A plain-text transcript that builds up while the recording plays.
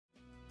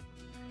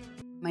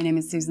My name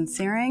is Susan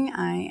Syring.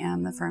 I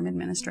am the firm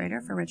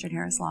administrator for Richard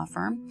Harris Law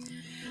Firm.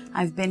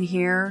 I've been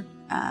here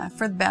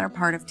for the better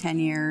part of 10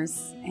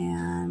 years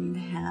and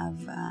have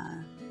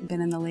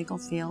been in the legal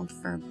field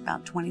for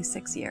about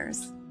 26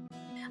 years.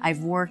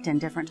 I've worked in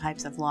different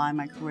types of law in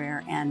my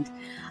career, and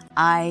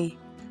I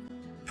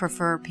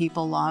prefer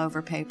people law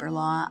over paper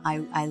law.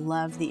 I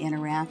love the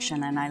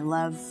interaction, and I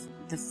love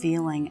the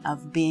feeling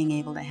of being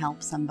able to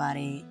help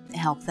somebody,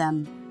 help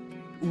them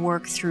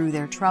work through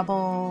their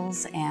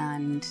troubles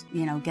and,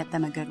 get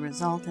them a good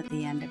result at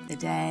the end of the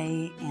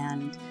day.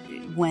 And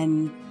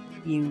when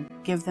you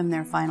give them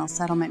their final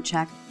settlement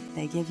check,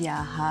 they give you a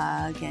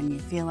hug and you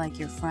feel like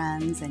you're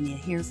friends and you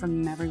hear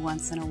from them every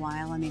once in a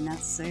while. I mean,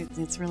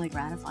 it's really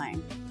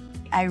gratifying.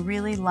 I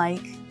really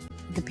like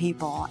the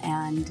people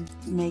and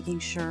making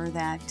sure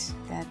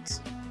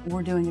that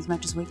we're doing as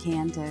much as we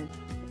can to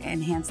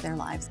enhance their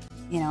lives.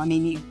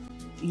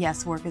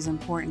 Yes, work is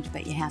important,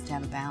 but you have to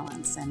have a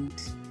balance, and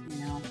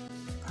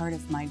part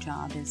of my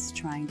job is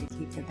trying to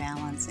keep the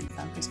balance in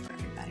focus for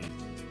everybody.